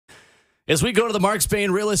As we go to the Mark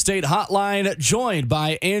Spain Real Estate Hotline, joined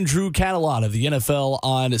by Andrew Catalon of the NFL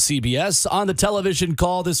on CBS on the television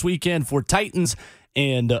call this weekend for Titans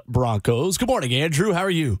and Broncos. Good morning, Andrew. How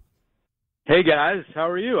are you? Hey, guys. How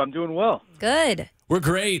are you? I'm doing well. Good. We're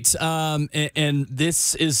great. And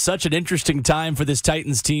this is such an interesting time for this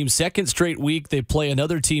Titans team. Second straight week, they play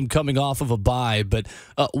another team coming off of a bye. But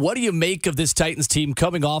what do you make of this Titans team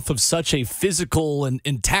coming off of such a physical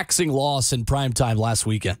and taxing loss in primetime last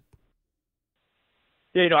weekend?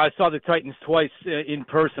 Yeah, I saw the Titans twice in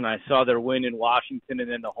person. I saw their win in Washington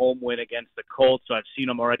and then the home win against the Colts. So I've seen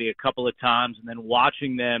them already a couple of times. And then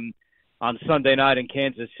watching them on Sunday night in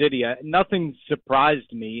Kansas City, nothing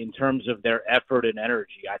surprised me in terms of their effort and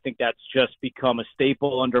energy. I think that's just become a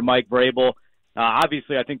staple under Mike Vrabel.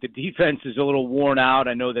 Obviously, I think the defense is a little worn out.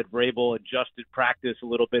 I know that Vrabel adjusted practice a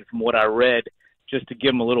little bit from what I read, just to give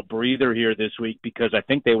them a little breather here this week, because I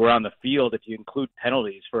think they were on the field, if you include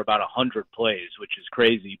penalties, for about 100 plays, which is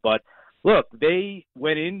crazy. But look, they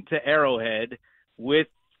went into Arrowhead with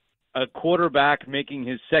a quarterback making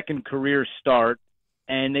his second career start,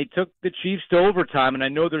 and they took the Chiefs to overtime. And I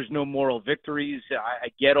know there's no moral victories. I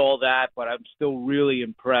get all that, but I'm still really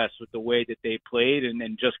impressed with the way that they played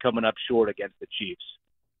and just coming up short against the Chiefs.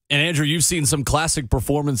 And, Andrew, you've seen some classic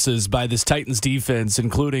performances by this Titans defense,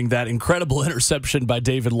 including that incredible interception by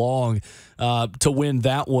David Long to win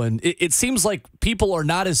that one. It seems like people are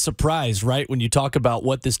not as surprised, right, when you talk about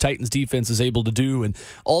what this Titans defense is able to do and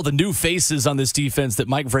all the new faces on this defense that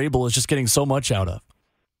Mike Vrabel is just getting so much out of.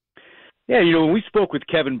 Yeah, when we spoke with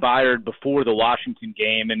Kevin Byard before the Washington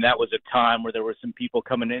game, and that was a time where there were some people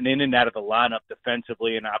coming in and out of the lineup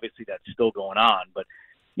defensively, and obviously that's still going on. But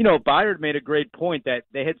Byard made a great point that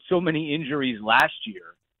they had so many injuries last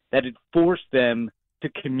year that it forced them to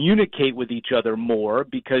communicate with each other more,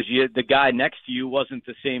 because the guy next to you wasn't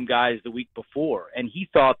the same guy as the week before. And he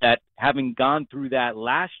thought that having gone through that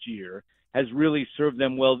last year has really served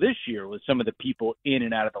them well this year with some of the people in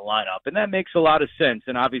and out of the lineup. And that makes a lot of sense.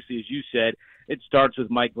 And obviously, as you said, it starts with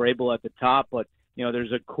Mike Vrabel at the top, but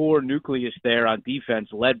there's a core nucleus there on defense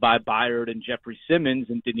led by Byard and Jeffrey Simmons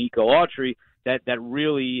and Danico Autry that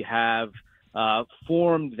really have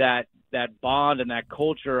formed that bond and that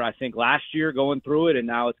culture, I think, last year going through it, and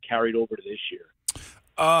now it's carried over to this year.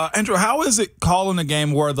 Andrew, how is it calling a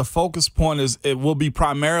game where the focus point it will be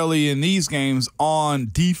primarily in these games on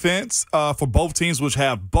defense for both teams, which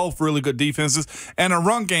have both really good defenses, and a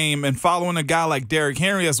run game, and following a guy like Derrick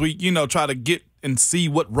Henry as we try to get and see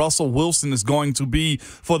what Russell Wilson is going to be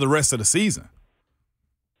for the rest of the season?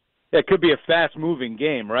 It could be a fast-moving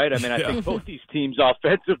game, right? I mean, I think both these teams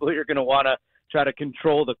offensively are going to want to try to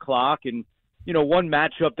control the clock. And, one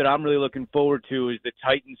matchup that I'm really looking forward to is the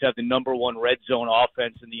Titans have the number one red zone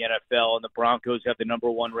offense in the NFL, and the Broncos have the number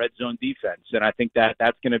one red zone defense. And I think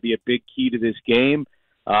that's going to be a big key to this game.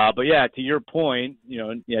 But, yeah, to your point, as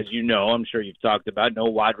I'm sure you've talked about, no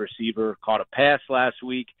wide receiver caught a pass last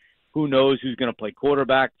week. Who knows who's going to play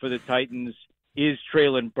quarterback for the Titans? Is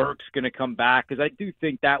Treylon Burks going to come back? Because I do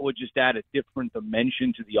think that would just add a different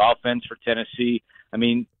dimension to the offense for Tennessee. I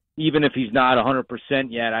mean, even if he's not 100%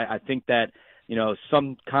 yet, I think that,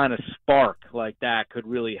 some kind of spark like that could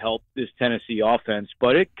really help this Tennessee offense.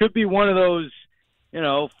 But it could be one of those,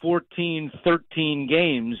 14-13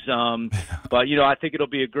 games. But, I think it'll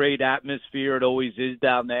be a great atmosphere. It always is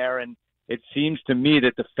down there. And it seems to me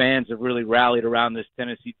that the fans have really rallied around this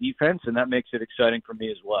Tennessee defense, and that makes it exciting for me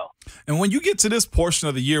as well. And when you get to this portion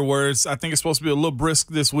of the year where I think it's supposed to be a little brisk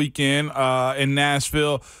this weekend in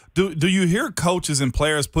Nashville, do you hear coaches and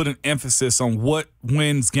players put an emphasis on what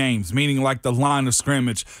wins games, meaning like the line of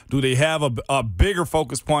scrimmage? Do they have a bigger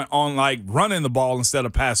focus point on like running the ball instead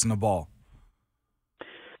of passing the ball?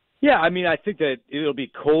 Yeah, I mean, I think that it'll be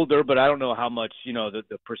colder, but I don't know how much, the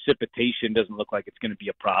precipitation doesn't look like it's going to be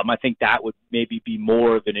a problem. I think that would maybe be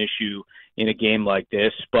more of an issue in a game like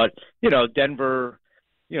this. But, Denver's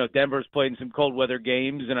playing some cold weather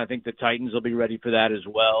games, and I think the Titans will be ready for that as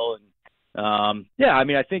well. And,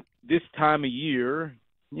 I think this time of year,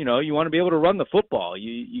 you want to be able to run the football.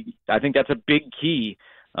 I think that's a big key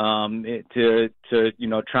to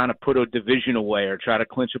trying to put a division away or try to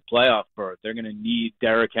clinch a playoff berth. They're going to need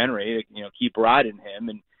Derrick Henry to keep riding him.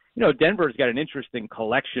 And Denver's got an interesting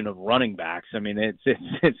collection of running backs. I mean,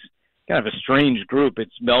 it's kind of a strange group.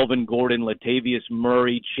 It's Melvin Gordon, Latavius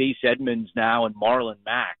Murray, Chase Edmonds now, and Marlon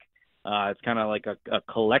Mack. It's kind of like a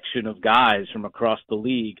collection of guys from across the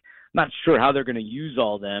league. I'm not sure how they're going to use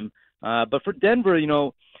all them. But for Denver,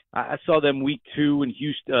 I saw them week 2 in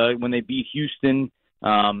Houston when they beat Houston.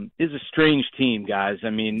 Is a strange team, guys. I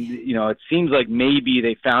mean, it seems like maybe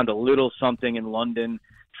they found a little something in London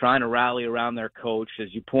trying to rally around their coach.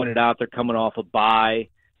 As you pointed out, they're coming off a bye.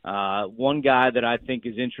 One guy that I think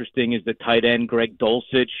is interesting is the tight end, Greg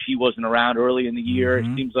Dulcich. He wasn't around early in the year. It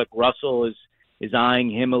seems like Russell is eyeing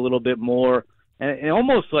him a little bit more. And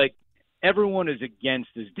almost like everyone is against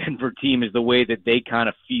this Denver team is the way that they kind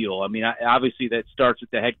of feel. I mean, obviously that starts with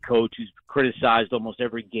the head coach who's criticized almost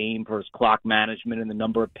every game for his clock management and the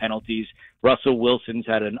number of penalties. Russell Wilson's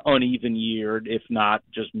had an uneven year, if not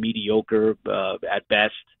just mediocre at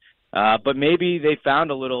best. But maybe they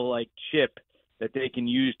found a little chip that they can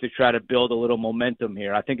use to try to build a little momentum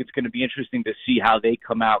here. I think it's going to be interesting to see how they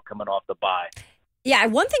come out coming off the bye. Yeah,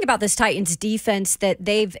 one thing about this Titans defense that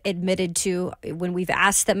they've admitted to when we've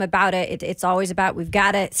asked them about it, it's always about we've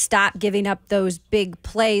got to stop giving up those big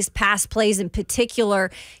plays, pass plays in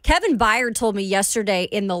particular. Kevin Byard told me yesterday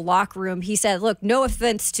in the locker room, he said, look, no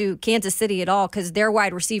offense to Kansas City at all because their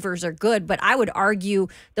wide receivers are good, but I would argue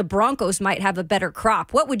the Broncos might have a better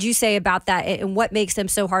crop. What would you say about that and what makes them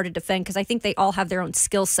so hard to defend? Because I think they all have their own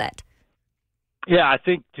skill set. Yeah, I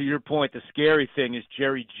think to your point, the scary thing is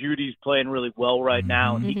Jerry Jeudy's playing really well right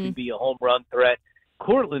now, and he can be a home run threat.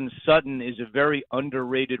 Courtland Sutton is a very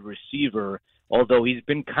underrated receiver, although he's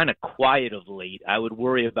been kind of quiet of late. I would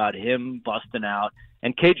worry about him busting out.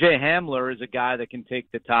 And KJ Hamler is a guy that can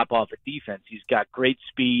take the top off of defense. He's got great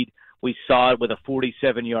speed. We saw it with a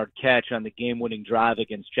 47-yard catch on the game-winning drive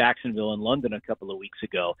against Jacksonville in London a couple of weeks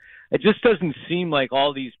ago. It just doesn't seem like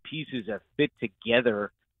all these pieces have fit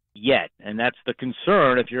together yet, and that's the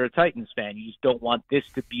concern if you're a Titans fan. You just don't want this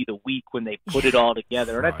to be the week when they put it all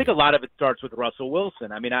together. And I think a lot of it starts with Russell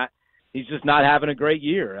Wilson. I mean, he's just not having a great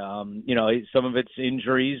year. Some of it's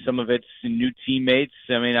injuries, some of it's new teammates.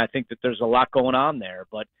 I mean, I think that there's a lot going on there,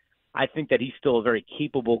 but I think that he's still a very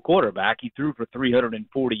capable quarterback. He threw for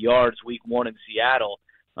 340 yards week 1 in Seattle.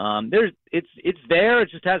 It's there. It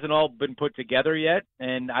just hasn't all been put together yet,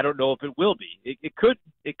 and I don't know if it will be. It could.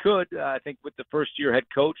 I think with the first-year head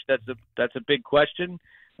coach, that's a big question.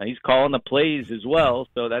 He's calling the plays as well,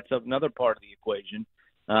 so that's another part of the equation.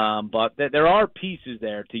 But there are pieces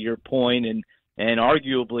there, to your point, and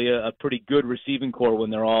arguably a pretty good receiving core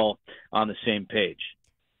when they're all on the same page.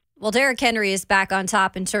 Well, Derrick Henry is back on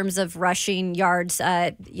top in terms of rushing yards,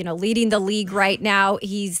 leading the league right now.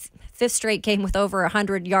 He's fifth straight game with over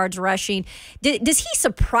 100 yards rushing. Does he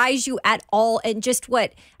surprise you at all? And just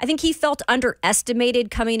what I think he felt underestimated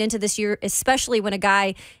coming into this year, especially when a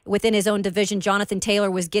guy within his own division, Jonathan Taylor,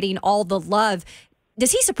 was getting all the love.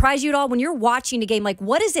 Does he surprise you at all when you're watching a game? Like,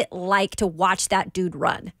 what is it like to watch that dude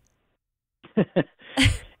run?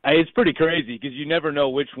 It's pretty crazy because you never know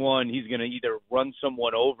which one he's going to either run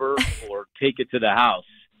someone over or take it to the house.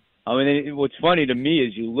 I mean, what's funny to me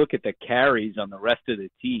is you look at the carries on the rest of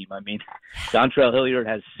the team. I mean, Dontrell Hilliard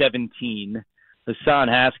has 17, Hassan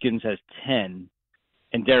Haskins has 10,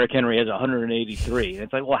 and Derrick Henry has 183. And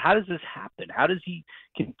it's like, well, how does this happen? How does he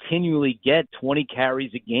continually get 20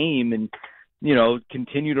 carries a game and,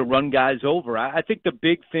 continue to run guys over? I think the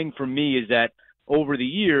big thing for me is that over the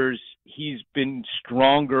years, he's been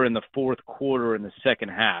stronger in the fourth quarter and the second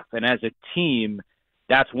half. And as a team,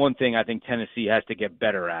 that's one thing I think Tennessee has to get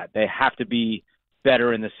better at. They have to be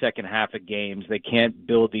better in the second half of games. They can't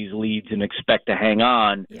build these leads and expect to hang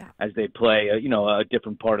on as they play, a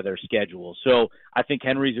different part of their schedule. So I think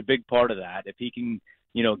Henry's a big part of that. If he can,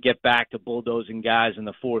 get back to bulldozing guys in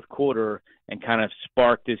the fourth quarter and kind of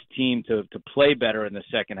spark this team to play better in the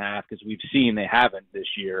second half, because we've seen they haven't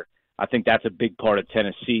this year, I think that's a big part of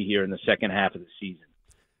Tennessee here in the second half of the season.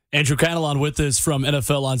 Andrew Catalon with us from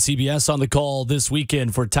NFL on CBS on the call this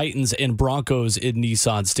weekend for Titans and Broncos in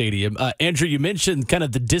Nissan Stadium. Andrew, you mentioned kind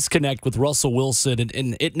of the disconnect with Russell Wilson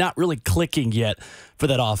and it not really clicking yet for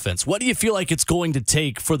that offense. What do you feel like it's going to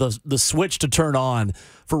take for the switch to turn on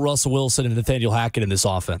for Russell Wilson and Nathaniel Hackett in this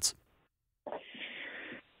offense?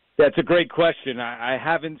 That's a great question. I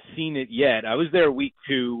haven't seen it yet. I was there week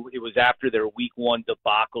 2. It was after their week 1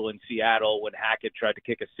 debacle in Seattle when Hackett tried to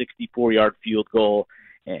kick a 64-yard field goal.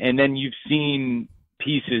 And then you've seen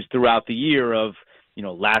pieces throughout the year of,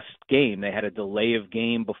 last game, they had a delay of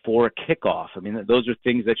game before a kickoff. I mean, those are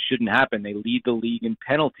things that shouldn't happen. They lead the league in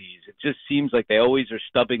penalties. It just seems like they always are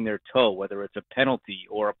stubbing their toe, whether it's a penalty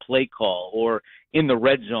or a play call or in the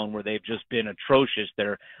red zone where they've just been atrocious.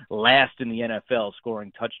 They're last in the NFL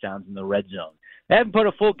scoring touchdowns in the red zone. They haven't put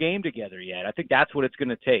a full game together yet. I think that's what it's going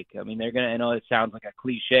to take. I mean, they're going to, I know it sounds like a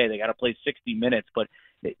cliche. They got to play 60 minutes, but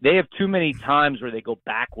they have too many times where they go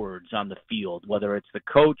backwards on the field, whether it's the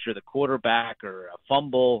coach or the quarterback or a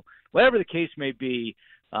fumble, whatever the case may be.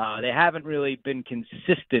 They haven't really been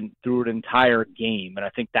consistent through an entire game, and I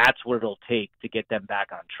think that's what it'll take to get them back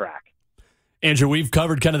on track. Andrew, we've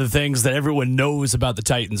covered kind of the things that everyone knows about the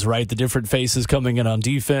Titans, right? The different faces coming in on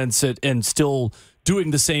defense and still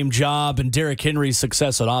doing the same job, and Derrick Henry's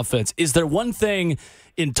success on offense. Is there one thing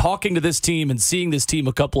in talking to this team and seeing this team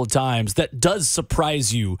a couple of times that does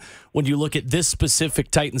surprise you when you look at this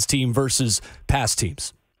specific Titans team versus past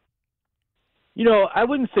teams? You know, I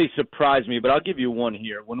wouldn't say surprise me, but I'll give you one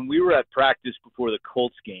here. When we were at practice before the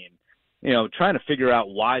Colts game, you know, trying to figure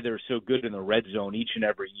out why they're so good in the red zone each and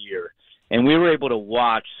every year, and we were able to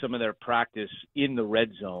watch some of their practice in the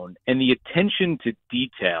red zone, and the attention to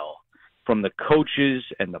detail from the coaches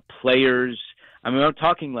and the players. I mean, I'm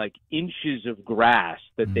talking like inches of grass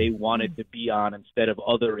that they wanted to be on instead of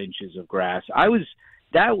other inches of grass.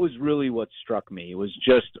 That was really what struck me. It was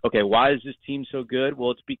just, okay, why is this team so good?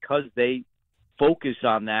 Well, it's because they focus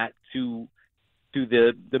on that to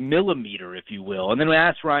the millimeter, if you will. And then we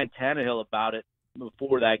asked Ryan Tannehill about it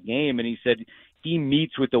before that game, and he said he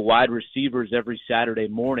meets with the wide receivers every Saturday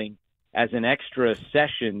morning as an extra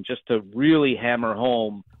session just to really hammer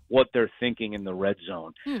home what they're thinking in the red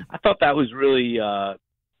zone. I thought that was really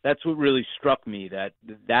that's what really struck me,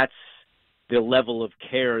 that's the level of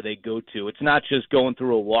care they go to. It's not just going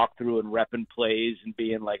through a walkthrough and repping plays and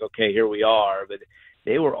being like, okay, here we are, but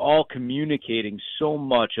they were all communicating so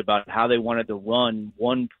much about how they wanted to run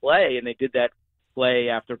one play, and they did that play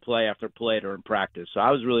after play after play during practice. So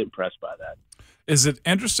I was really impressed by that. Is it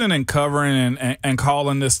interesting in covering and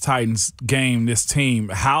calling this Titans game, this team,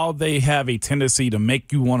 how they have a tendency to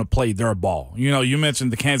make you want to play their ball? You know, you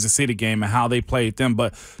mentioned the Kansas City game and how they played them,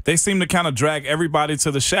 but they seem to kind of drag everybody to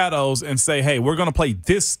the shadows and say, hey, we're going to play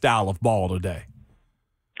this style of ball today.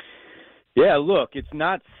 Yeah, look, it's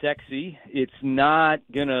not sexy. It's not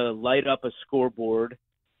going to light up a scoreboard.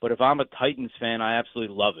 But if I'm a Titans fan, I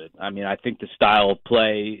absolutely love it. I mean, I think the style of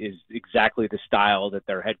play is exactly the style that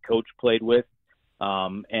their head coach played with.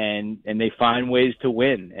 And they find ways to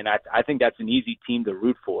win. And I think that's an easy team to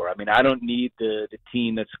root for. I mean, I don't need the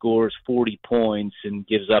team that scores 40 points and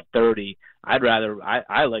gives up 30.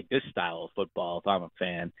 I like this style of football if I'm a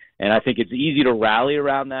fan. And I think it's easy to rally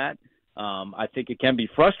around that. I think it can be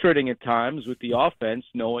frustrating at times with the offense,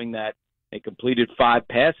 knowing that they completed 5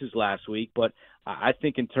 passes last week. But I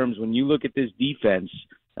think in terms, when you look at this defense,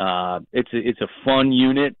 it's a fun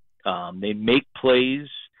unit. They make plays,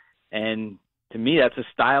 and to me, that's a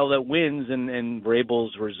style that wins, and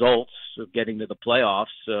Vrabel's results of getting to the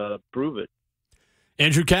playoffs prove it.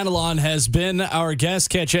 Andrew Catalon has been our guest.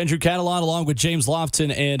 Catch Andrew Catalon along with James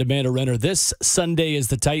Lofton and Amanda Renner this Sunday as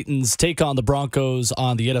the Titans take on the Broncos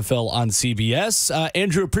on the NFL on CBS.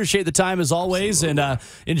 Andrew, appreciate the time as always, and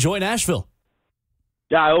enjoy Nashville.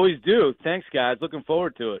 Yeah, I always do. Thanks, guys. Looking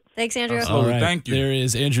forward to it. Thanks, Andrew. All right. Thank you. There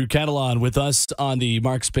is Andrew Catalon with us on the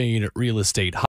Mark Spain Real Estate